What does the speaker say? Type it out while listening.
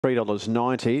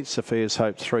$3.90. Sophia's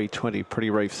Hope $3.20.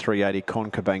 Pretty Reef $3.80.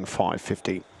 Concabang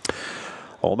 $5.50.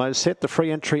 Almost set. The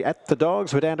free entry at the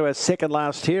Dogs. We're down to our second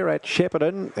last here at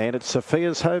Shepparton, and it's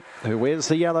Sophia's Hope who wears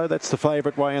the yellow. That's the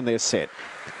favourite way, and they're set.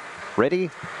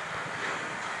 Ready?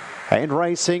 And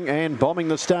racing and bombing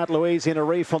the start. Louisiana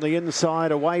Reef on the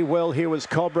inside. Away well here was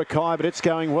Cobra Kai, but it's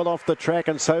going well off the track,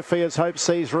 and Sophia's Hope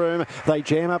sees room. They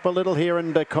jam up a little here,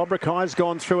 and Cobra Kai's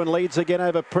gone through and leads again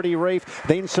over Pretty Reef.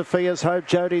 Then Sophia's Hope,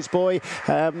 Jody's Boy,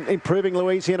 improving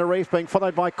Louisiana Reef, being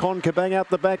followed by Concabang out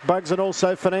the back. Bugs and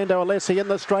also Fernando Alessi in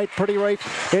the straight. Pretty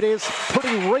Reef. It is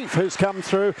Pretty Reef who's come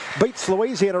through. Beats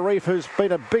Louisiana Reef, who's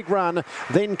been a big run.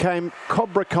 Then came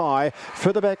Cobra Kai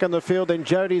further back in the field. Then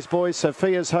Jody's Boy,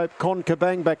 Sophia's Hope,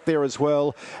 Concabang back there as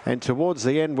well, and towards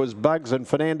the end was Bugs and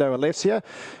Fernando Alessia,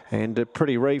 and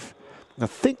Pretty Reef. I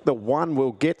think the one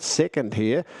will get second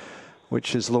here,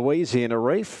 which is Louisiana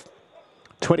Reef,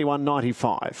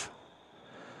 $21.95.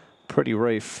 Pretty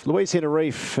Reef. Louisiana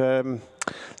Reef, it's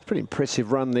a pretty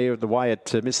impressive run there, the way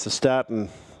it missed the start and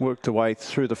worked her way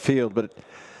through the field, but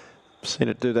I've seen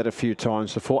it do that a few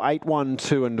times before. 8, 1,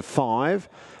 2 and 5,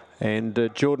 and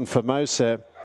Jordan Formosa